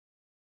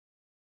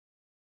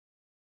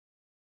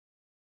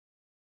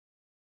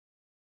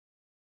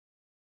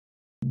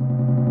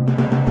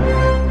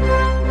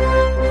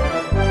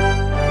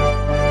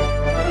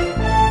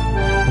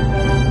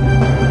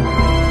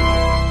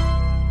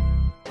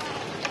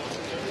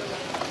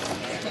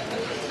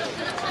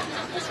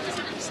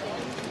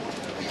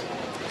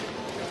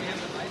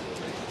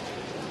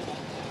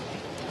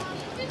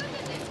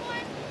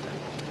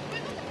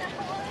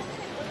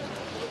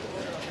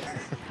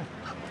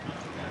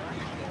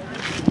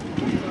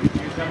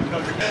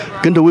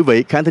Kính thưa quý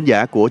vị, khán thính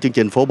giả của chương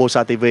trình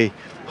PhoBolsaTV,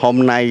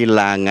 hôm nay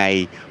là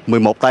ngày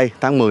 11 tây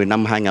tháng 10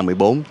 năm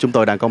 2014. Chúng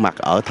tôi đang có mặt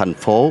ở thành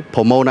phố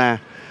Pomona,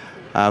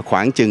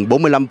 khoảng chừng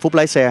 45 phút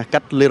lái xe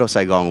cách Little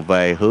Sài Gòn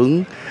về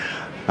hướng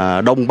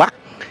Đông Bắc.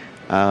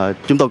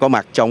 Chúng tôi có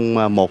mặt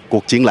trong một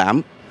cuộc triển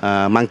lãm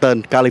mang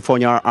tên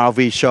California RV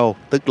Show,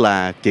 tức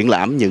là triển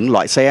lãm những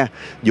loại xe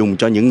dùng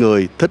cho những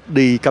người thích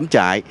đi cắm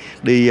trại,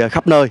 đi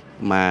khắp nơi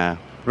mà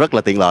rất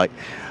là tiện lợi.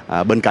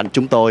 Bên cạnh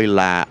chúng tôi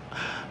là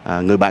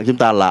người bạn chúng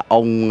ta là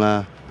ông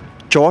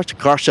George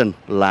Carson,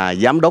 là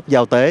giám đốc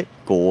giao tế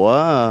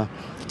của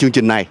chương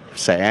trình này,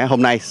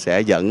 hôm nay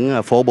sẽ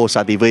dẫn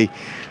PhoBolsaTV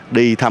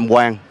đi tham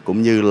quan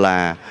cũng như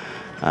là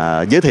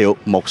giới thiệu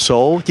một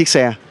số chiếc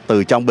xe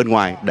từ trong bên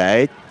ngoài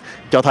để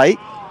cho thấy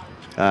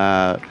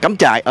cắm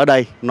trại ở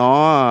đây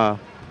nó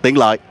tiện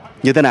lợi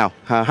như thế nào.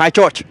 Hi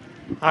George.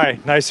 Hi,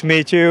 nice to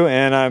meet you,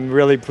 and I'm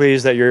really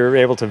pleased that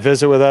you're able to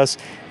visit with us,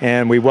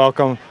 and we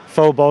welcome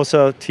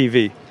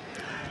PhoBolsaTV.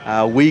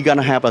 We're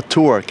gonna have a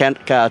tour.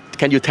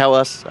 Can you tell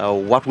us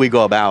what we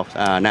go about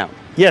now?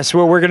 Yes,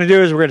 what we're going to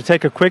do is we're going to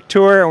take a quick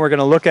tour, and we're going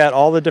to look at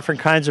all the different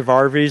kinds of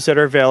RVs that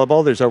are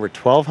available. There's over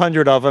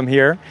 1,200 of them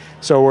here,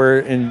 so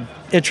we're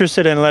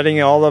interested in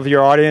letting all of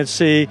your audience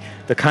see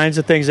the kinds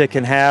of things they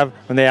can have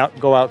when they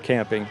go out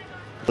camping.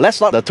 Let's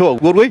start the tour,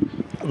 would we?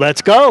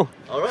 Let's go.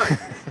 All right.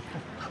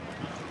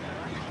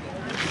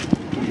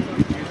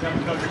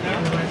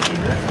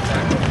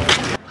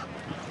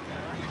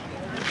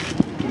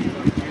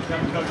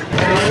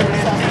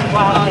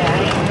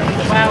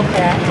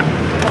 Wildcat.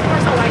 Of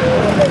course I like it.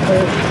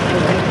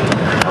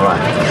 All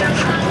right.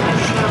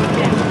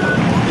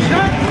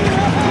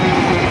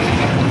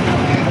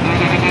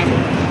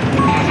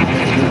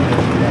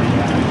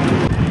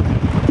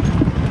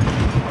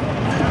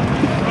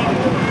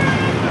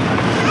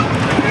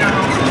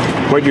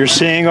 What you're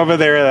seeing over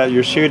there that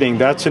you're shooting,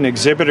 that's an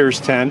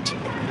exhibitor's tent,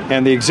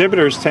 and the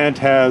exhibitor's tent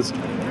has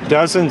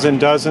dozens and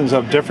dozens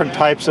of different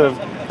types of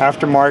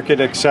aftermarket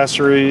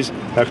accessories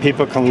that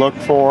people can look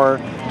for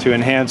to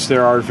enhance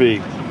their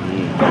RV.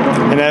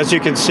 And as you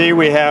can see,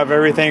 we have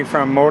everything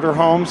from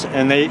motorhomes,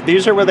 and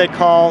these are what they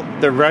call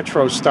the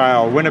retro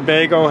style.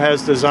 Winnebago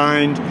has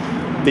designed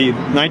the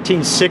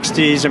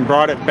 1960s and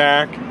brought it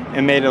back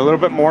and made it a little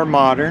bit more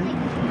modern.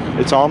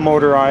 It's all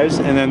motorized,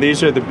 and then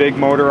these are the big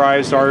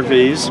motorized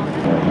RVs.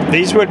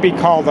 These would be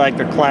called like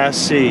the Class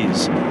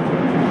C's.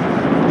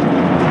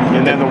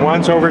 And then the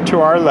ones over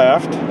to our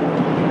left,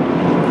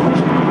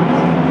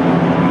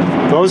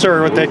 those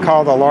are what they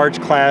call the large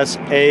Class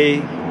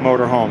A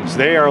motorhomes.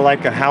 They are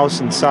like a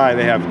house inside.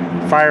 They have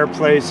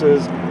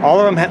fireplaces. All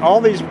of them, all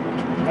these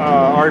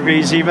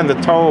RVs, even the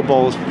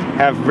towables,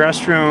 have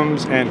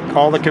restrooms and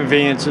all the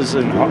conveniences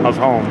of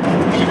home.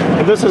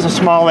 And this is a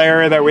small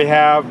area that we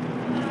have,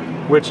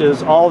 which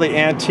is all the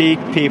antique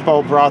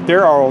people brought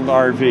their old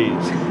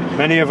RVs.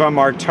 Many of them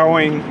are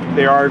towing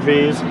the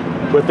RVs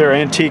with their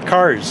antique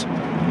cars.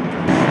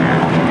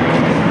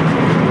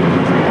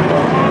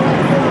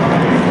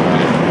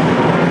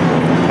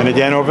 And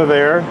again over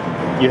there,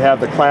 you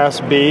have the Class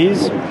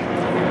Bs,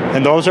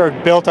 and those are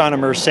built on a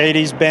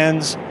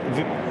Mercedes-Benz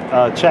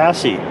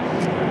chassis.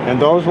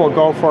 And those will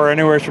go for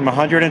anywhere from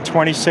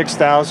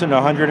 $126,000 to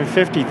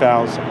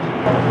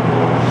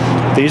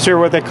 $150,000. These are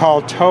what they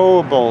call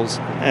towables,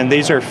 and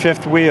these are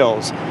fifth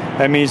wheels.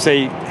 That means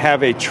they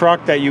have a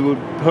truck that you would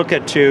hook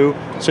it to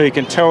so you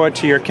can tow it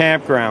to your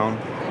campground.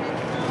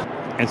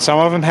 And some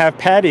of them have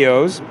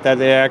patios that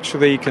they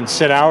actually can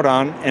sit out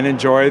on and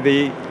enjoy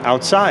the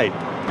outside.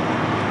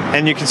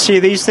 And you can see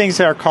these things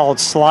that are called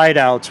slide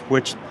outs,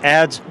 which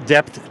adds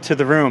depth to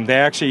the room. They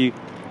actually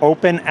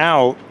open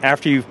out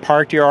after you've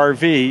parked your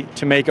RV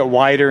to make it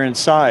wider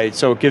inside,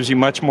 so it gives you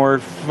much more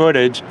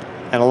footage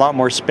and a lot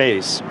more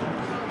space.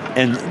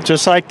 And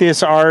just like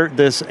this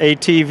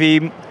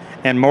ATV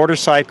and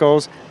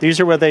motorcycles, these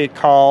are what they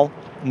call,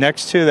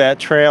 next to that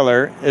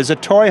trailer, is a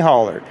toy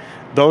hauler.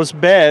 Those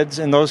beds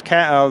and those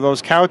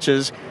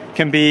couches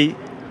can be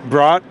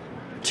brought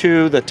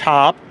to the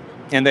top,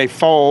 and they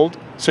fold,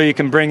 so you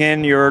can bring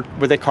in your,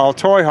 what they call,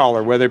 toy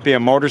hauler, whether it be a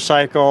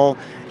motorcycle,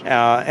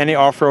 any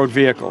off-road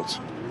vehicles.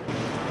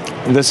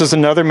 And this is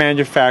another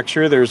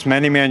manufacturer. There's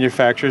many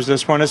manufacturers.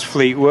 This one is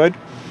Fleetwood,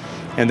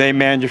 and they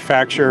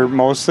manufacture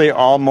mostly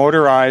all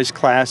motorized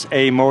Class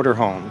A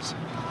motorhomes.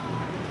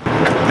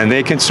 And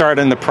they can start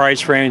in the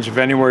price range of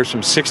anywhere from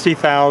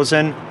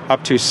 $60,000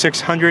 up to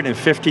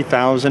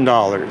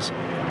 $650,000.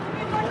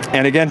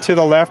 And again, to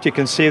the left, you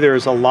can see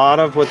there's a lot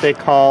of what they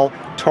call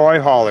toy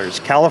haulers.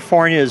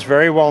 California is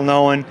very well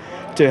known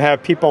to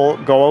have people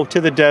go out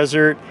to the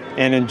desert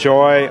and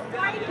enjoy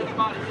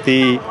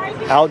the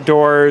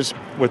outdoors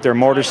with their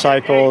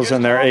motorcycles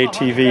and their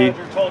ATV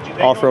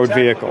off-road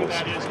vehicles.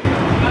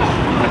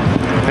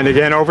 And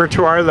again, over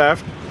to our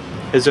left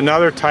is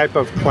another type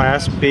of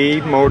Class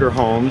B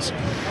motorhomes.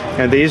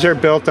 And these are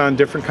built on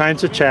different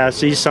kinds of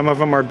chassis. Some of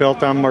them are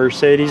built on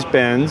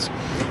Mercedes-Benz.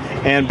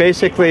 And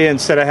basically,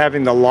 instead of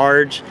having the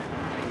large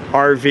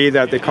RV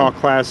that they call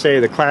Class A,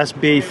 the Class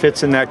B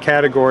fits in that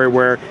category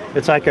where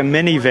it's like a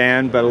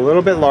minivan, but a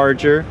little bit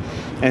larger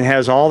and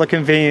has all the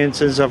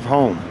conveniences of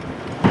home.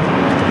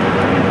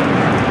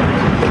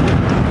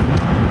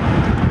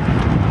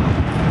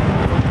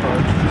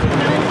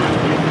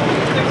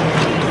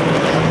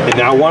 And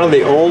now, one of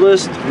the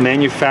oldest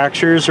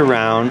manufacturers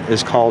around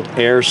is called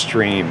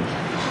Airstream.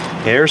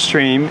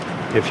 Airstream,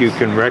 if you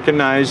can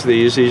recognize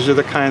these are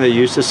the kind that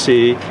you used to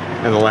see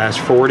in the last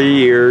 40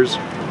 years,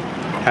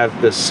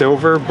 have the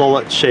silver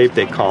bullet shape,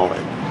 they call it.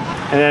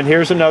 And then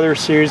here's another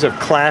series of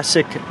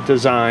classic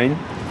design.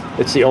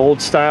 It's the old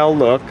style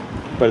look,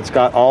 but it's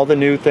got all the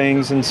new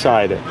things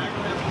inside it.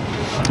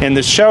 And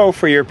the show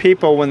for your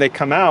people when they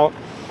come out,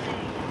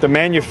 the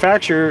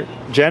manufacturer,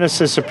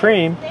 Genesis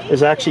Supreme,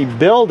 is actually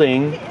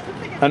building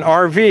an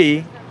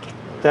RV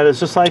that is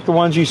just like the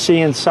ones you see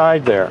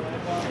inside there.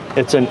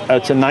 It's a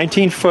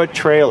 19-foot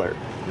trailer.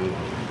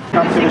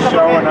 Come to the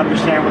show and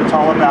understand what it's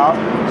all about.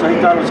 So he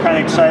thought it was kind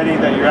of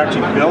exciting that you're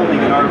actually building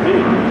an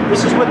RV.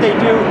 This is what they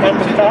do at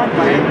the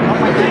factory.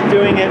 They're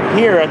doing it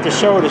here at the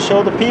show to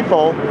show the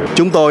people.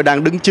 Chúng tôi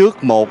đang đứng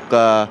trước một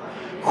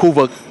khu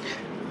vực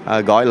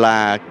gọi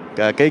là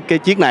cái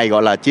chiếc này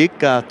gọi là chiếc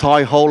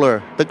toy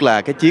hauler, tức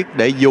là cái chiếc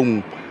để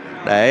dùng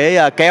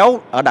để kéo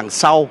ở đằng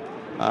sau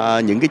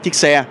những cái chiếc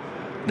xe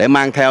để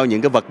mang theo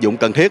những cái vật dụng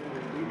cần thiết.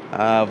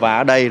 Và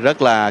ở đây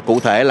rất là cụ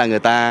thể là người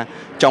ta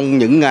trong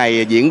những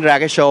ngày diễn ra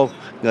cái show,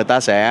 người ta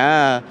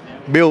sẽ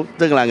build,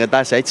 tức là người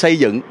ta sẽ xây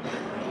dựng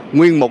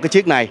nguyên một cái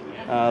chiếc này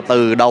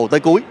từ đầu tới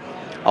cuối.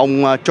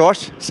 Ông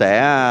George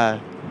sẽ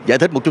giải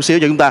thích một chút xíu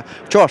cho chúng ta.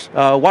 George,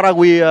 what are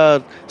we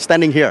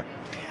standing here?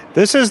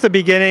 This is the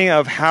beginning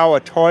of how a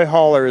toy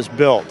hauler is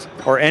built,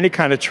 or any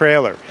kind of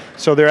trailer.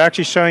 So they're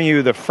actually showing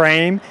you the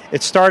frame.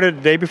 It started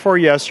the day before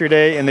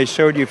yesterday, and they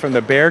showed you from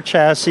the bare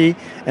chassis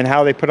and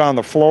how they put on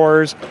the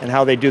floors and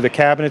how they do the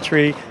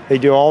cabinetry. They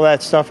do all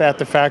that stuff at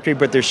the factory,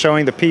 but they're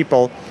showing the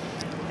people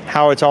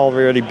how it's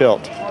already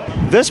built.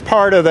 This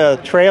part of the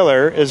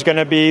trailer is going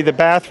to be the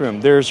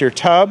bathroom. There's your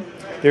tub,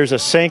 there's a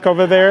sink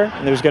over there,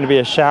 and there's going to be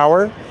a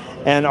shower.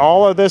 And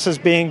all of this is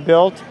being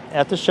built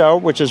at the show,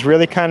 which is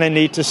really kind of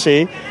neat to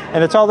see.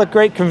 And it's all the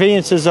great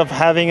conveniences of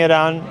having it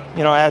on,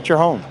 at your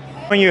home.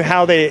 Showing you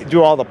how they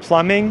do all the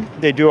plumbing,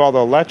 they do all the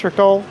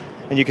electrical,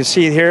 and you can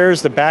see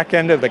here's the back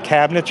end of the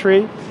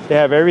cabinetry. They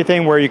have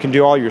everything where you can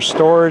do all your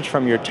storage,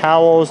 from your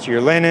towels to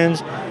your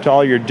linens to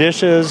all your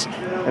dishes.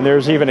 And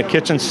there's even a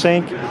kitchen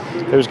sink.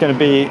 There's going to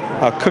be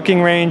a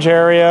cooking range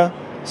area.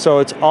 So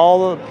it's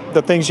all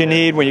the things you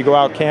need when you go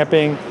out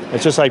camping.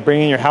 It's just like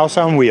bringing your house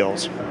on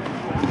wheels.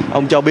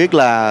 Ông cho biết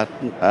là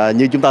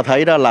như chúng ta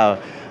thấy đó là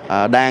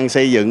đang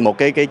xây dựng một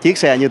cái chiếc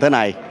xe như thế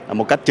này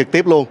một cách trực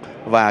tiếp luôn,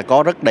 và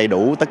có rất đầy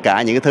đủ tất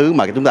cả những cái thứ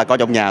mà chúng ta có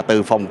trong nhà,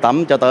 từ phòng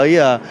tắm cho tới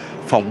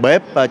phòng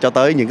bếp, cho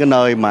tới những cái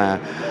nơi mà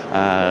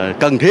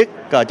cần thiết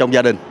trong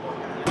gia đình.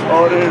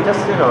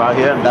 Just sit around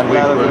here and then we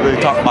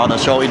will talk about the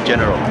show in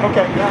general.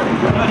 Okay.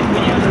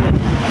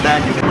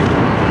 Then you can...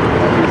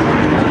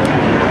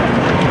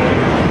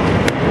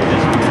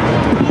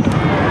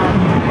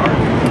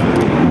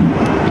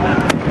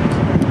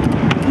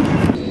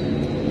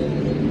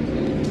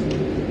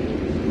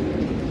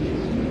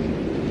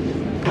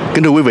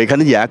 Kính thưa quý vị khán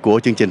thính giả của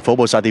chương trình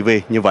PhoBolsaTV,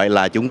 như vậy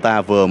là chúng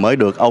ta vừa mới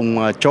được ông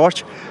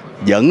George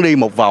dẫn đi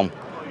một vòng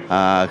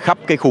khắp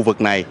cái khu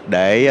vực này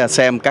để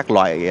xem các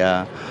loại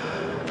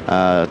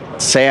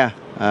xe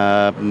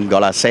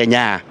gọi là xe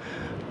nhà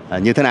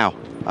như thế nào.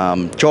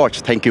 George,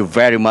 thank you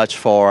very much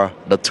for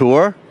the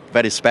tour,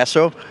 very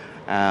special.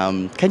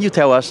 Can you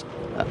tell us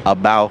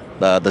about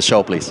the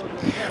show, please?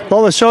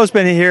 Well, the show's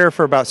been here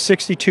for about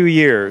 62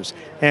 years,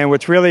 and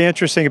what's really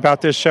interesting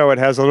about this show, it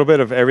has a little bit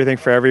of everything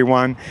for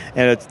everyone,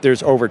 and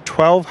there's over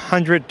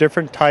 1,200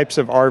 different types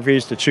of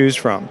RVs to choose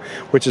from,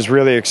 which is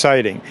really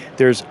exciting.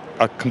 There's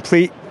a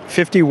complete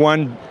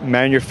 51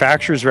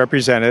 manufacturers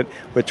represented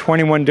with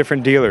 21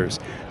 different dealers.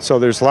 So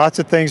there's lots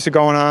of things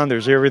going on.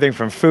 There's everything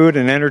from food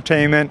and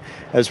entertainment,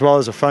 as well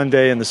as a fun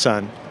day in the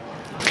sun.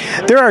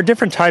 There are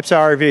different types of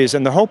RVs,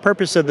 and the whole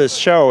purpose of this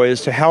show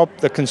is to help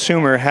the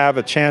consumer have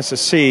a chance to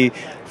see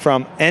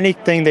from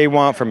anything they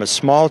want, from a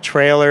small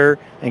trailer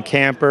and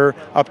camper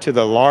up to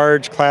the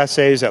large Class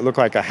A's that look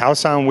like a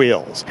house on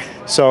wheels.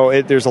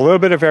 So there's a little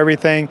bit of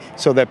everything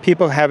so that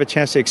people have a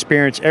chance to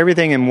experience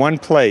everything in one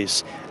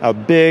place. A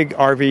big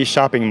RV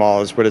shopping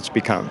mall is what it's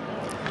become.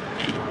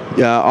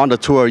 On the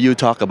tour, you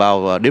talk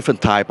about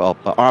different type of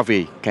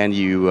RV. Can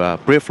you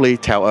briefly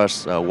tell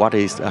us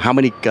how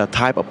many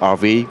type of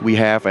RV we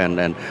have,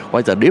 and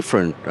what's the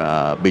difference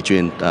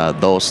between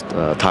those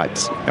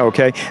types?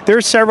 Okay,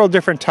 there's several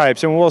different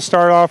types, and we'll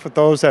start off with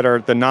those that are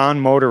the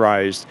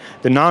non-motorized.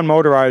 The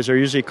non-motorized are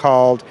usually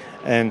called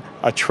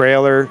a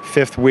trailer,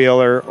 fifth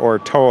wheeler, or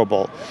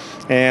towable.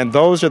 And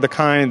those are the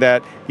kind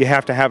that you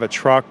have to have a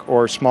truck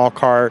or a small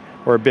car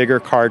or a bigger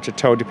car to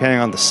tow, depending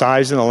on the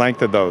size and the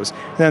length of those.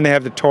 And then they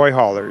have the toy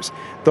haulers.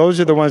 Those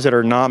are the ones that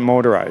are not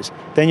motorized.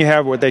 Then you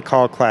have what they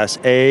call Class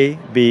A,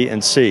 B,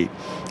 and C.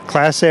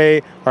 Class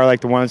A are like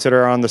the ones that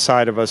are on the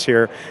side of us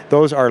here.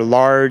 Those are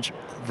large,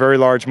 very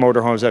large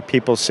motorhomes that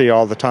people see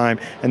all the time,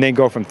 and they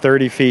go from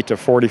 30 feet to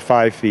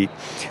 45 feet.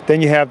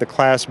 Then you have the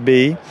Class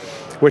B,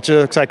 which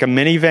looks like a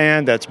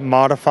minivan that's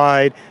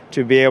modified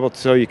to be able to,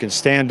 so you can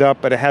stand up,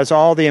 but it has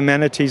all the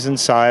amenities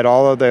inside,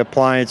 all of the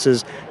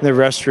appliances, the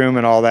restroom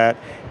and all that.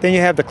 Then you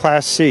have the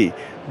Class C.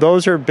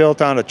 Those are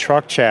built on a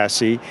truck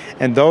chassis,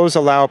 and those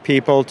allow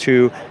people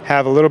to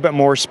have a little bit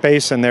more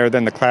space in there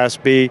than the Class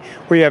B,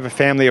 where you have a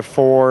family of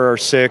 4 or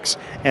 6,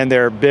 and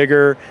they're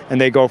bigger,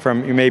 and they go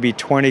from maybe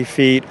 20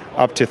 feet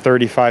up to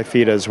 35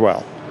 feet as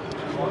well.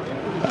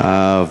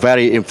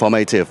 Very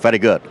informative, very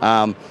good.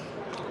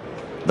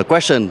 The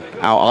question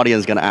our audience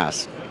is going to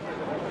ask,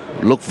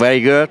 look very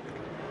good.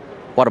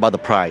 What about the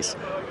price?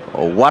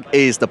 What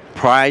is the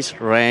price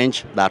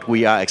range that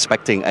we are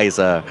expecting as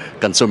a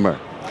consumer?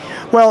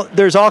 Well,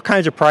 there's all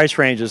kinds of price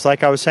ranges.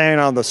 Like I was saying,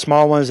 on the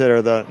small ones that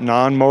are the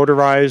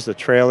non-motorized, the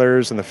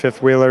trailers and the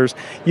fifth wheelers,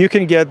 you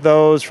can get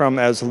those from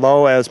as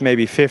low as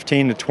maybe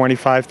 $15,000 to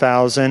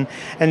 $25,000,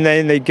 and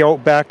then they go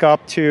back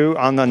up to,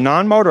 on the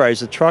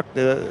non-motorized, the truck,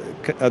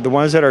 the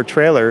ones that are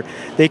trailer,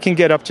 they can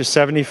get up to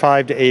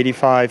 $75,000 to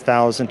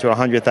 $85,000 to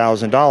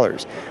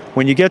 $100,000.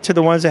 When you get to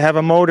the ones that have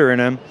a motor in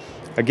them,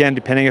 again,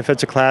 depending if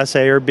it's a Class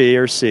A or B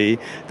or C.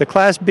 The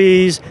Class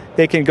Bs,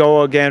 they can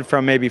go again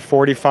from maybe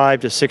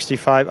 45 to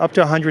 65 up to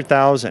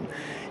 100,000.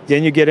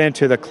 Then you get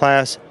into the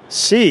Class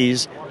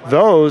Cs.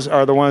 Those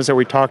are the ones that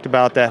we talked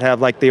about that have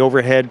like the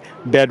overhead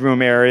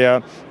bedroom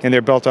area, and they're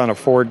built on a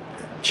Ford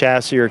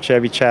chassis or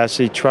Chevy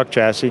chassis, truck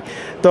chassis.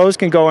 Those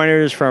can go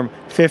anywhere from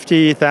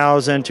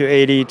 $50,000 to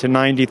 $80,000 to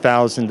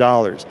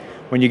 $90,000.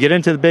 When you get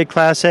into the big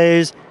Class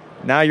A's,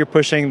 now you're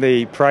pushing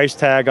the price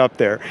tag up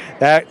there.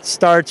 That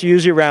starts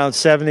usually around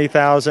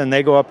 $70,000.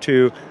 They go up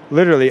to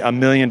literally $1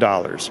 million.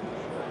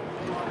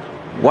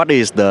 What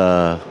is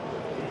the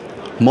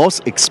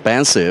most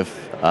expensive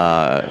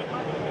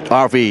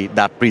RV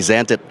that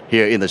presented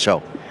here in the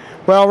show?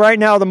 Well, right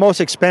now, the most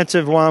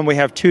expensive one, we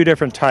have 2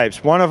 different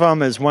types. One of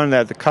them is one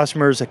that the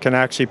customers can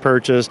actually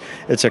purchase.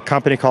 It's a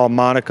company called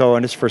Monaco,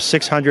 and it's for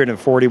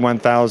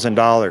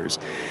 $641,000.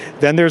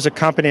 Then there's a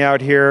company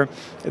out here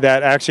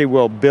that actually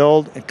will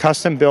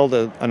custom build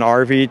an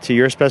RV to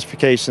your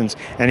specifications,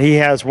 and he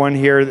has one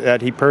here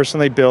that he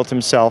personally built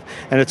himself,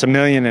 and it's $1.5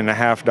 million.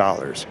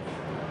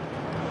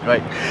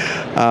 Right.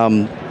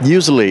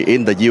 Usually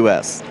in the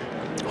U.S.,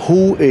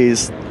 who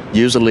is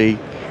usually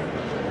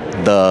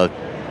the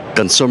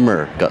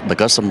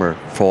customer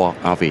for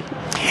RV?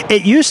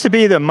 It used to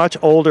be the much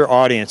older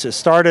audience. It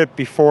started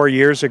before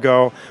years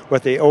ago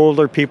with the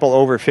older people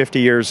over 50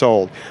 years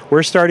old.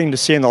 We're starting to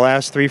see in the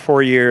last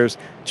 3-4 years,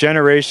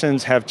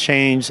 generations have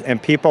changed,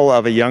 and people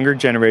of a younger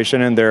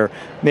generation, and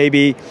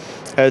maybe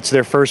it's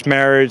their first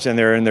marriage and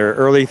they're in their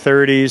early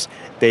 30s,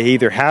 they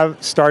either have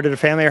started a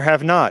family or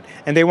have not,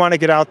 and they want to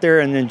get out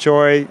there and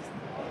enjoy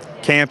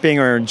camping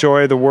or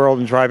enjoy the world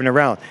and driving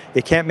around.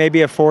 They can't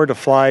maybe afford to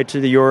fly to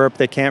Europe.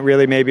 They can't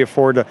really maybe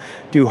afford to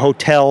do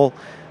hotel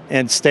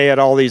and stay at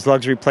all these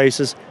luxury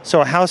places.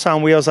 So a house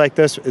on wheels like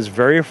this is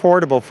very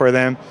affordable for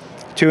them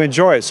to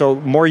enjoy it. So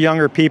more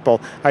younger people,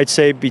 I'd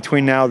say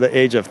between now the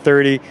age of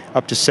 30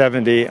 up to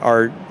 70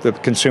 are the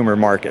consumer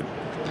market.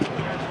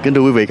 Kính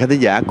thưa quý vị khán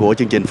thính giả của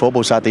chương trình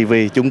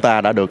PhoBolsaTV, chúng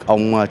ta đã được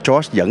ông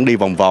George dẫn đi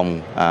vòng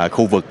vòng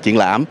khu vực triển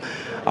lãm.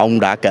 Ông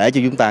đã kể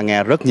cho chúng ta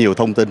nghe rất nhiều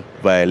thông tin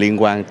về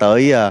liên quan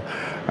tới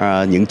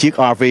những chiếc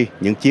RV,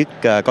 những chiếc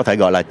có thể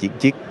gọi là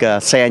chiếc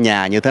xe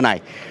nhà như thế này.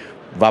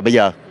 Và bây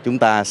giờ chúng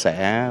ta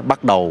sẽ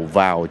bắt đầu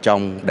vào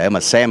trong để mà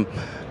xem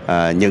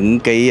những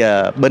cái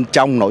bên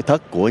trong nội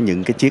thất của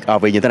những cái chiếc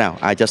RV như thế nào.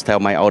 I just tell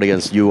my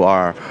audience you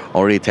are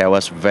already tell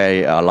us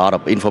a lot of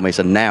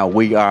information. Now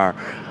we are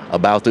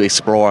about to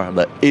explore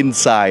the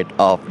inside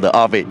of the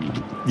RV.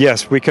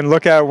 Yes, we can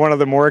look at one of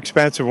the more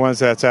expensive ones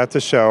that's at the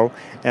show,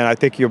 and I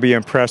think you'll be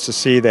impressed to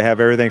see they have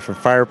everything from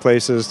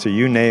fireplaces to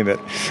you name it.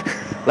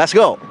 Let's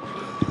go.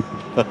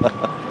 They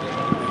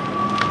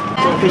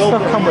still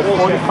come with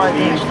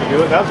 45-inch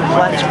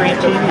flat screen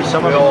TV.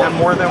 Some of them have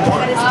more than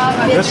one.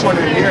 This one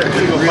right here is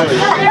really...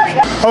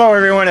 Hello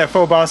everyone at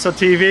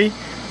PhoBolsaTV.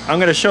 I'm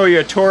going to show you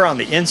a tour on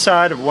the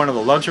inside of one of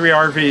the luxury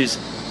RVs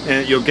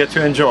and you'll get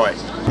to enjoy.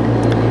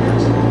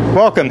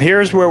 Welcome.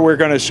 Here's where we're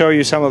going to show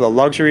you some of the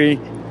luxury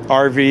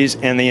RVs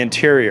and the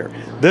interior.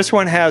 This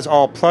one has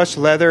all plush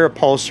leather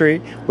upholstery,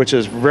 which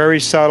is very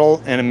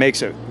subtle, and it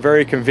makes it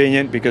very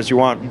convenient because you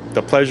want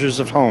the pleasures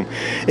of home.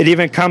 It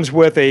even comes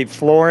with a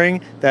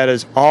flooring that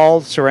is all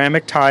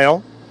ceramic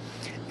tile,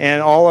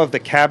 and all of the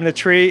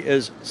cabinetry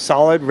is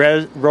solid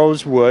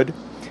rosewood.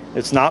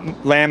 It's not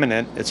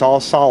laminate, it's all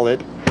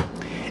solid.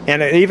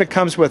 And it even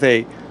comes with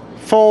a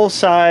full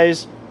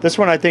size, this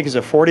one I think is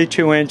a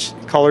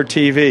 42-inch color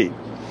TV.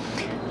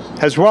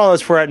 As well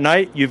as for at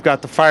night, you've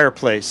got the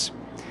fireplace.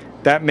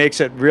 That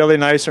makes it really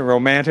nice and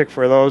romantic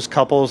for those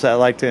couples that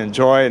like to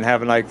enjoy and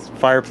have a nice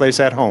fireplace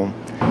at home.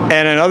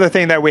 And another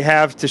thing that we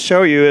have to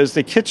show you is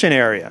the kitchen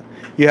area.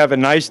 You have a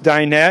nice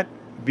dinette,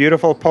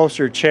 beautiful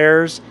upholstered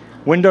chairs,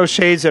 window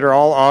shades that are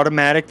all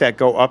automatic that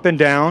go up and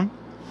down.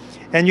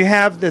 And you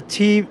have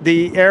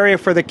the area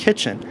for the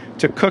kitchen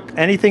to cook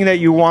anything that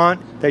you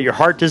want, that your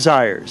heart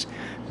desires.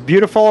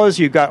 Beautiful is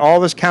you've got all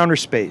this counter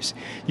space.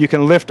 You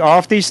can lift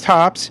off these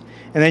tops,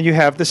 and then you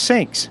have the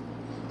sinks.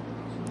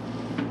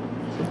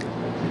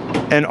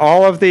 And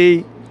all of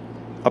the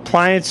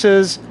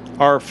appliances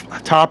are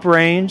top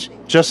range,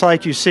 just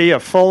like you see a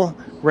full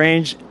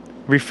range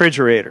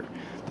refrigerator.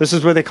 This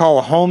is what they call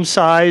a home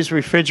size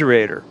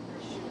refrigerator.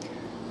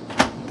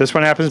 This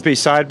one happens to be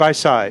side by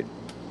side.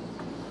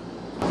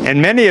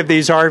 And many of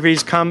these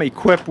RVs come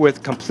equipped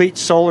with complete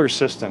solar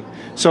system,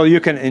 so you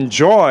can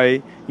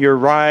enjoy your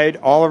ride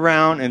all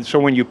around, and so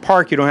when you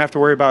park you don't have to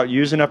worry about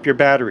using up your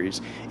batteries.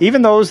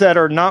 Even those that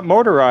are not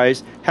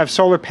motorized have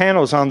solar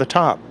panels on the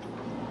top.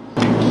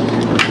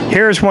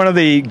 Here's one of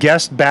the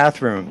guest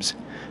bathrooms.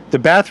 The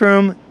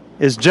bathroom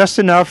is just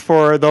enough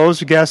for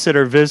those guests that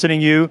are visiting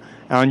you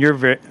on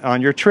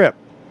your trip.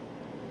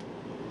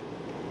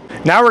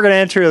 Now we're going to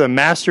enter the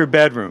master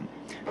bedroom.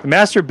 The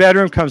master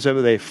bedroom comes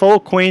with a full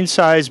queen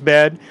size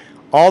bed,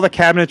 all the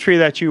cabinetry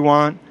that you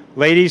want.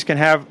 Ladies can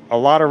have a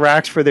lot of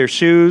racks for their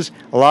shoes,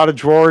 a lot of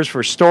drawers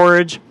for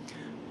storage,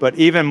 but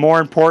even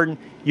more important,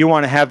 you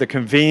want to have the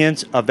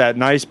convenience of that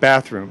nice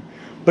bathroom.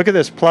 Look at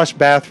this plush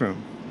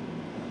bathroom.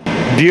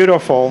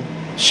 Beautiful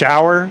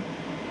shower,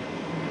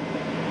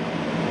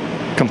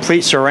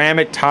 complete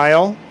ceramic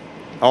tile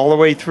all the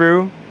way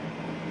through,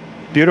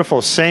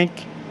 beautiful sink,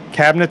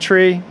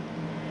 cabinetry.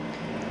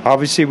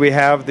 Obviously we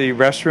have the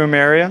restroom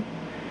area.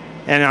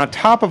 And on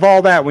top of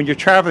all that, when you're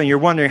traveling, you're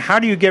wondering, how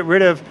do you get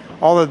rid of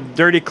all the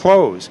dirty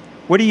clothes?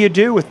 What do you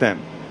do with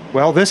them?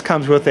 Well, this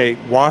comes with a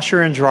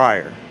washer and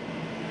dryer.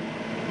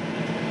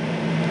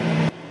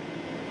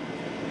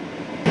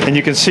 And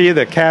you can see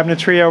the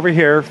cabinetry over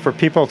here for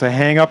people to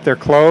hang up their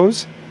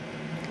clothes,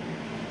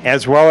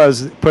 as well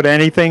as put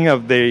anything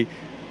of the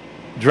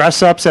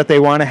dress-ups that they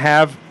want to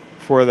have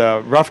for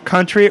the rough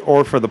country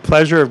or for the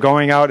pleasure of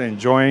going out and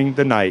enjoying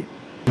the night.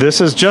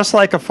 This is just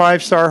like a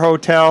 5-star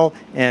hotel,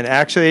 and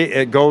actually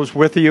it goes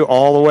with you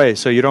all the way,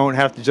 so you don't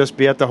have to just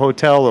be at the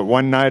hotel at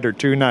one night or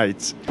 2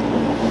 nights.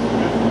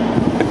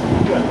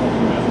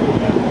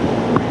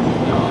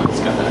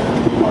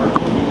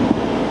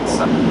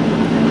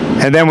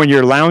 And then when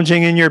you're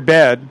lounging in your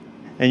bed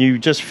and you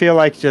just feel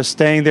like just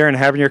staying there and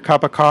having your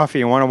cup of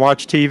coffee and want to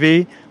watch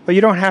TV, but you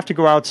don't have to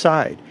go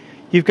outside.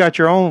 You've got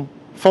your own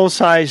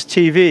full-size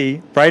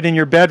TV right in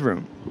your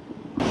bedroom.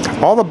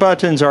 All the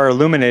buttons are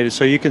illuminated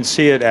so you can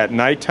see it at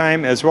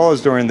nighttime as well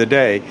as during the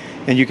day,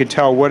 and you can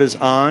tell what is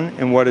on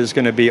and what is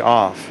going to be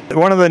off.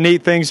 One of the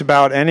neat things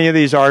about any of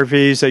these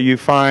RVs that you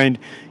find,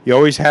 you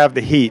always have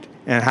the heat.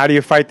 And how do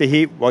you fight the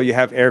heat? Well, you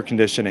have air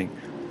conditioning.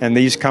 And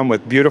these come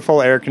with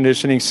beautiful air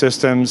conditioning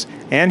systems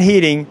and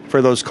heating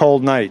for those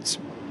cold nights.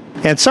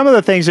 And some of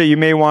the things that you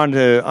may want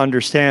to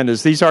understand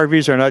is these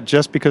RVs are not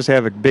just because they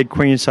have a big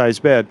queen-size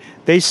bed.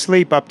 They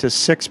sleep up to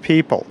 6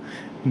 people.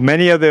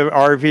 Many of the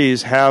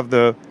RVs have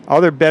the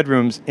other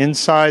bedrooms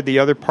inside the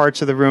other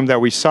parts of the room that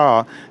we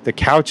saw. The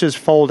couches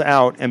fold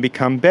out and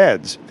become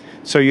beds.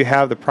 So you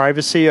have the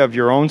privacy of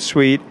your own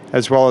suite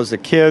as well as the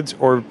kids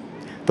or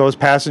those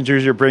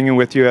passengers you're bringing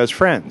with you as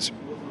friends.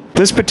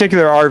 This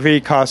particular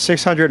RV costs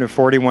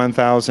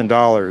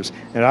 $641,000.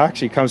 It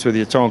actually comes with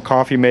its own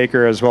coffee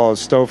maker as well as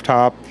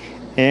stovetop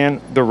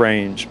and the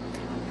range,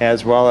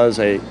 as well as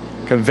a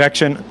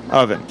convection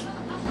oven.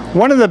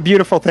 One of the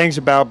beautiful things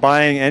about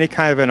buying any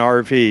kind of an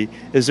RV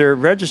is they're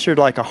registered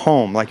like a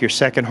home, like your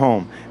second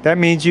home. That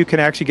means you can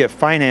actually get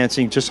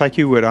financing just like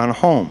you would on a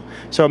home.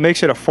 So it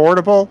makes it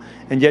affordable,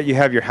 and yet you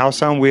have your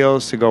house on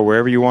wheels to go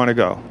wherever you want to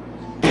go.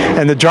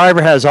 And the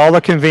driver has all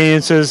the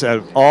conveniences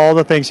and all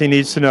the things he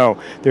needs to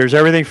know. There's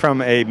everything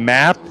from a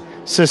map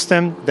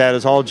system that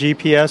is all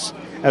GPS,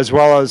 as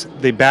well as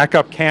the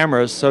backup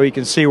cameras so he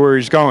can see where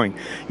he's going.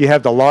 You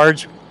have the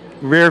large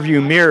rear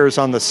view mirrors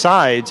on the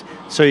sides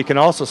so you can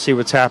also see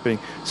what's happening.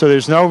 So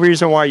there's no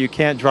reason why you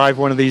can't drive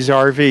one of these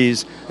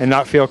RVs and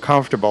not feel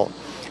comfortable.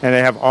 And they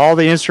have all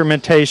the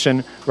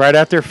instrumentation right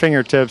at their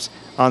fingertips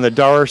on the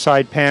door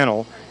side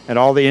panel, and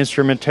all the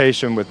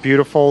instrumentation with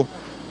beautiful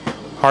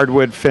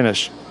hardwood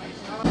finish.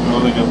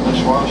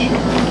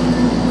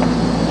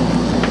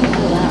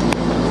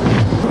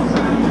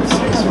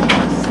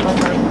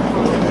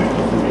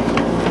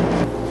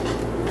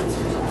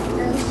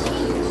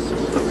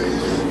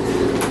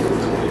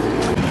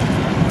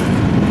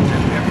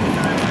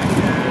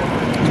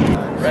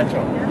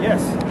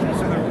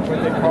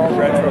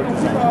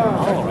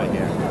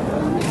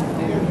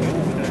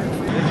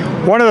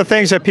 One of the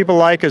things that people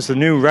like is the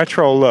new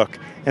retro look.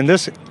 And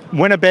this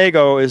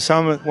Winnebago is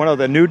one of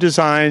the new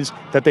designs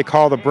that they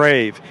call the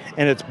Brave.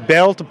 And it's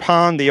built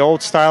upon the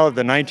old style of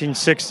the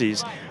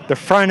 1960s. The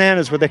front end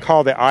is what they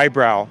call the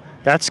eyebrow.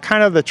 That's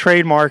kind of the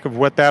trademark of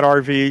what that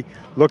RV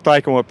looked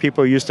like and what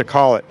people used to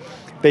call it.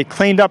 They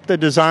cleaned up the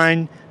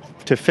design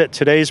to fit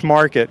today's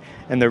market,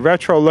 and the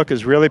retro look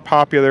is really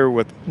popular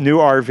with new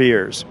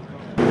RVers.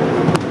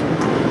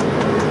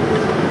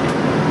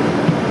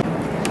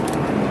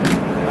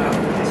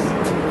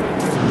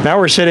 Now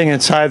we're sitting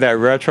inside that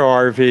retro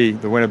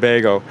RV, the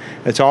Winnebago.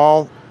 It's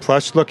all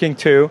plush looking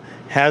too,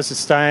 has the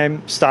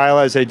same style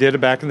as they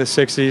did back in the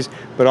 60s,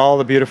 but all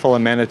the beautiful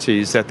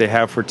amenities that they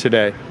have for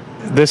today.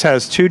 This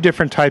has two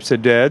different types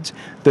of beds.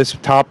 This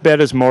top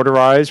bed is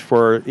motorized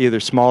for either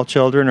small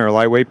children or a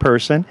lightweight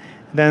person.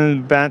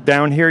 Then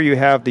down here you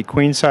have the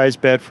queen size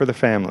bed for the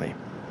family.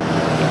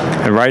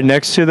 And right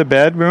next to the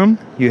bedroom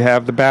you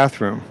have the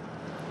bathroom.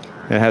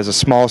 It has a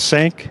small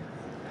sink,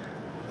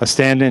 a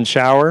stand-in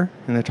shower,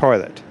 and a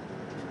toilet.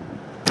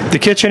 The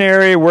kitchen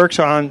area works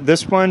on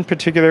this one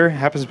particular,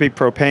 happens to be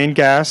propane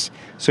gas,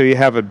 so you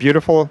have a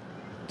beautiful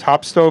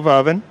top stove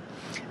oven,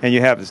 and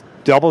you have this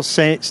double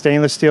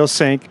stainless steel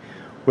sink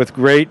with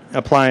great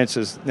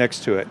appliances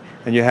next to it.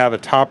 And you have a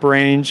top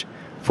range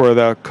for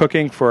the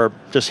cooking, for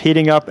just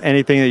heating up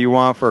anything that you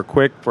want for a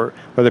quick, for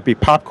whether it be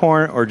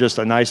popcorn or just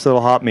a nice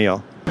little hot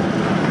meal.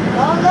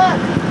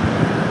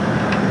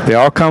 They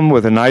all come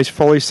with a nice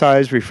fully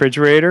sized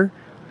refrigerator,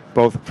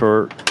 both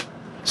for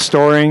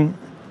storing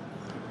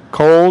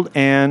cold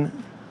and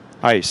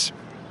ice.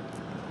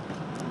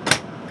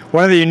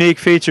 One of the unique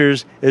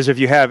features is if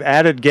you have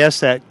added guests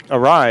that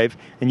arrive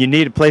and you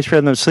need a place for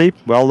them to sleep,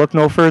 well, look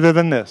no further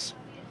than this.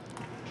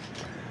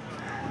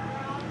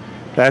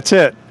 That's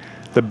it.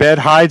 The bed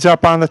hides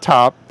up on the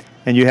top,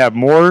 and you have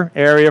more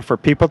area for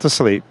people to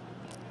sleep.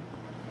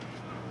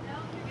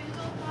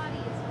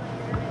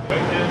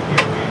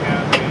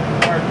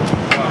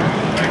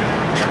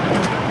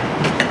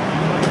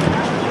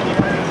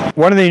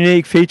 One of the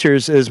unique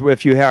features is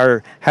if you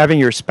are having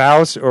your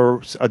spouse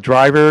or a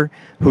driver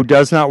who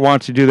does not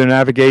want to do the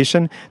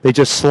navigation, they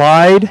just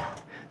slide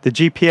the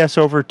GPS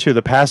over to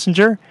the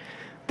passenger.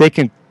 They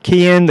can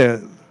key in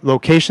the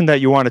location that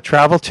you want to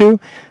travel to.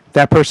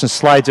 That person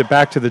slides it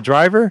back to the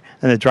driver,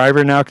 and the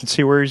driver now can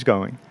see where he's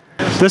going.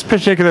 This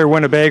particular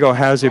Winnebago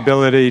has the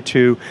ability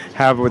to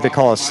have what they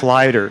call a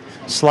slider.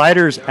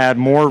 Sliders add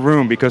more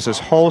room because this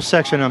whole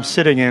section I'm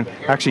sitting in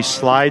actually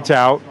slides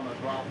out,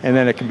 and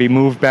then it can be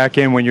moved back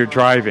in when you're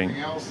driving.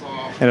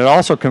 And it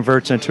also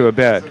converts into a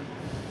bed.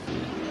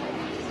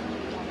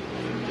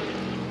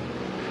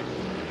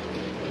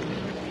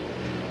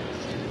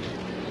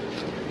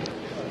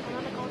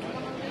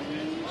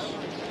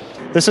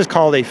 This is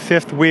called a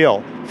fifth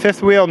wheel.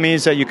 Fifth wheel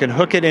means that you can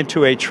hook it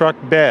into a truck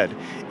bed.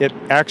 It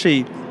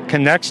actually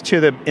connects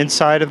to the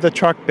inside of the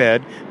truck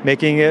bed,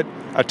 making it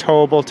a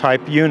towable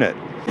type unit.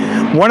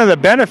 One of the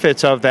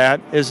benefits of that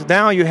is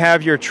now you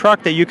have your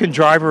truck that you can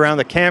drive around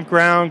the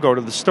campground, go to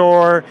the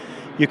store.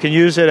 You can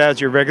use it as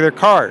your regular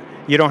car.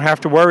 You don't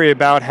have to worry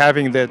about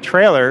having the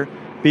trailer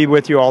be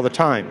with you all the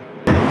time.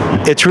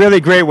 It's really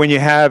great when you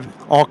have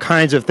all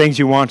kinds of things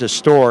you want to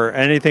store,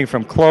 anything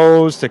from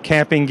clothes to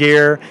camping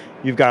gear.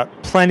 You've got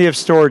plenty of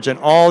storage in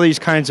all these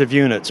kinds of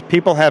units.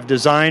 People have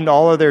designed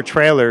all of their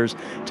trailers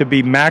to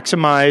be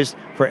maximized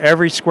for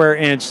every square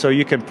inch, so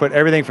you can put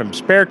everything from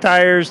spare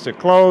tires to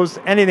clothes,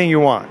 anything you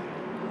want.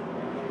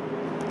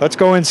 Let's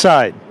go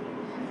inside.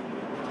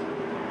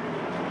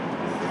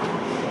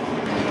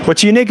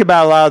 What's unique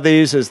about a lot of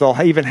these is they'll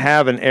even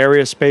have an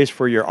area space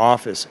for your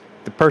office.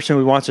 The person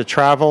who wants to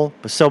travel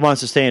but still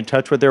wants to stay in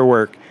touch with their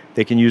work,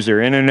 they can use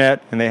their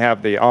internet, and they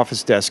have the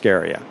office desk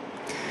area.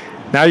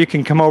 Now you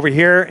can come over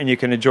here and you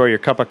can enjoy your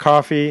cup of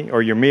coffee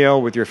or your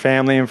meal with your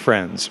family and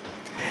friends.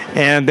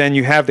 And then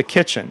you have the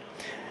kitchen.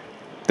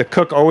 The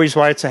cook always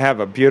likes to have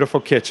a beautiful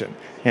kitchen,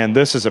 and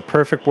this is a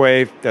perfect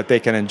way that they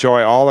can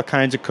enjoy all the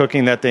kinds of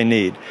cooking that they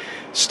need.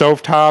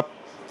 Stovetop,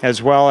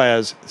 as well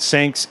as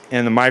sinks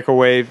in the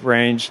microwave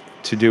range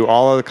to do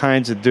all of the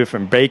kinds of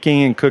different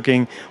baking and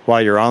cooking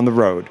while you're on the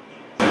road.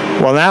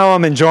 Well, now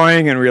I'm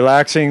enjoying and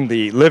relaxing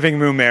the living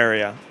room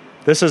area.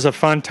 This is a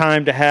fun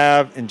time to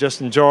have and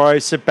just enjoy,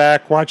 sit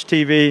back, watch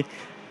TV,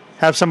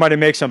 have somebody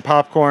make some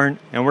popcorn,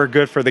 and we're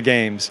good for the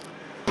games.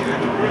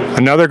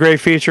 Another great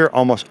feature,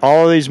 almost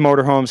all of these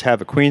motorhomes have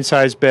a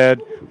queen-size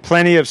bed,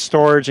 plenty of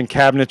storage and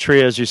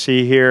cabinetry as you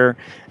see here,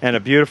 and a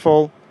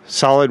beautiful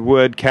solid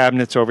wood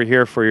cabinets over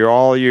here for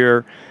all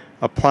your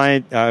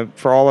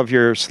for all of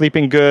your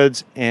sleeping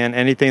goods and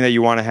anything that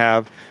you want to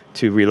have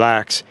to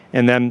relax.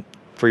 And then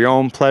for your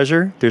own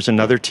pleasure, there's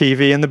another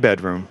TV in the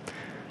bedroom.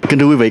 Kính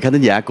thưa quý vị khán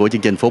thính giả của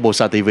chương trình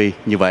PhoBolsaTV,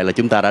 như vậy là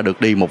chúng ta đã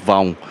được đi một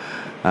vòng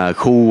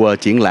khu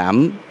triển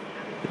lãm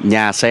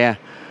nhà xe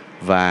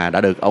và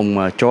đã được ông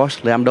George,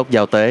 giám đốc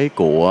giao tế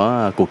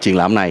của cuộc triển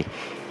lãm này,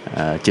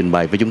 trình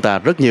bày với chúng ta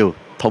rất nhiều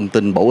thông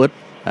tin bổ ích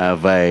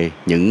về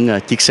những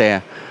chiếc xe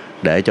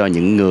để cho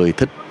những người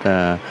thích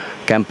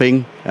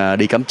camping,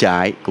 đi cắm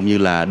trại cũng như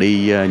là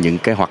đi những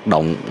cái hoạt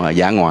động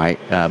dã ngoại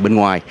bên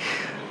ngoài.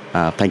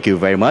 Thank you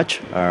very much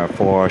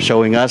for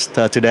showing us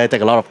today.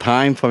 Take a lot of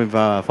time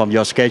from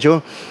your schedule,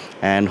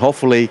 and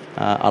hopefully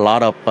a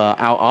lot of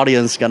our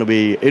audience going to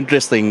be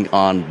interesting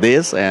on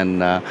this,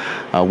 and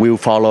we'll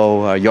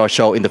follow your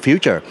show in the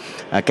future.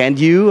 Can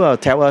you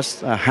tell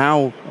us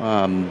how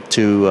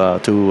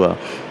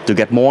to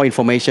get more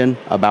information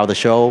about the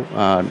show,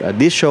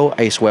 this show,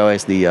 as well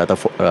as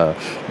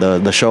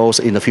the shows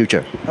in the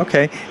future?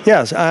 Okay.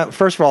 Yes.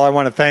 First of all, I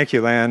want to thank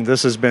you, Lan.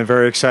 This has been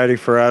very exciting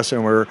for us,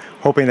 and we're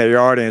hoping that your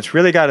audience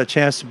really got a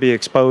chance to be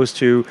exposed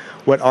to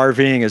what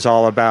RVing is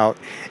all about.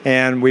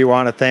 And we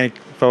want to thank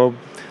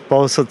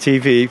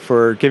PhoBolsaTV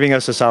for giving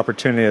us this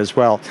opportunity as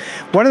well.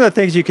 One of the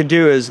things you can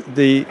do is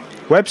the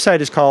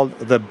website is called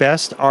The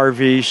Best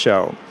RV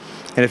Show.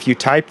 And if you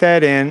type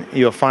that in,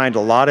 you'll find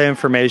a lot of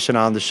information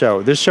on the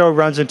show. This show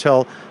runs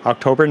until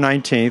October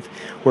 19th.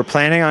 We're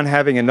planning on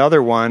having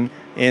another one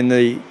in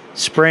the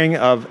spring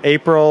of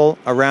April,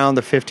 around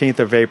the 15th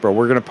of April.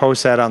 We're going to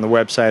post that on the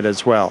website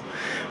as well.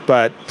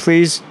 But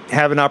please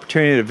have an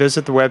opportunity to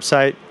visit the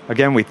website.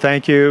 Again, we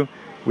thank you.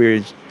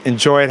 We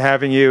enjoyed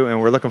having you,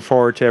 and we're looking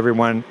forward to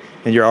everyone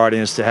in your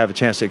audience to have a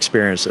chance to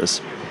experience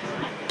this.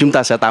 Chúng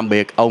ta sẽ tạm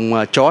biệt ông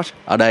George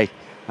ở đây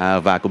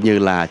và cũng như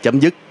là chấm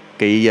dứt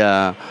cái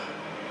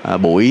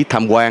buổi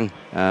tham quan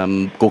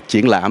cuộc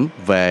triển lãm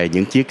về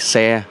những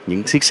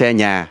chiếc xe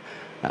nhà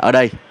ở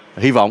đây.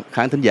 Hy vọng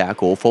khán thính giả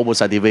của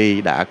PhoBolsaTV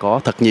đã có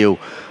thật nhiều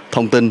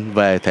thông tin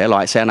về thể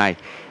loại xe này,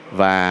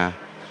 và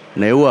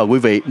nếu quý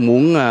vị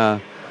muốn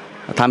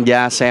tham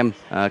gia xem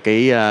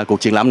cái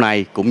cuộc triển lãm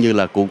này cũng như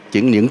là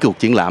những cuộc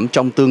triển lãm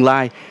trong tương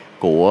lai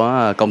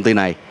của công ty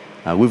này,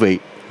 quý vị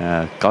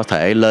có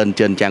thể lên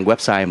trên trang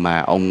website mà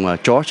ông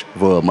George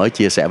vừa mới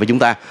chia sẻ với chúng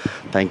ta.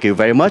 Thank you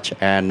very much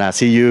and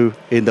see you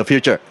in the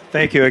future.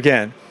 Thank you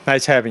again.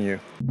 Nice having you.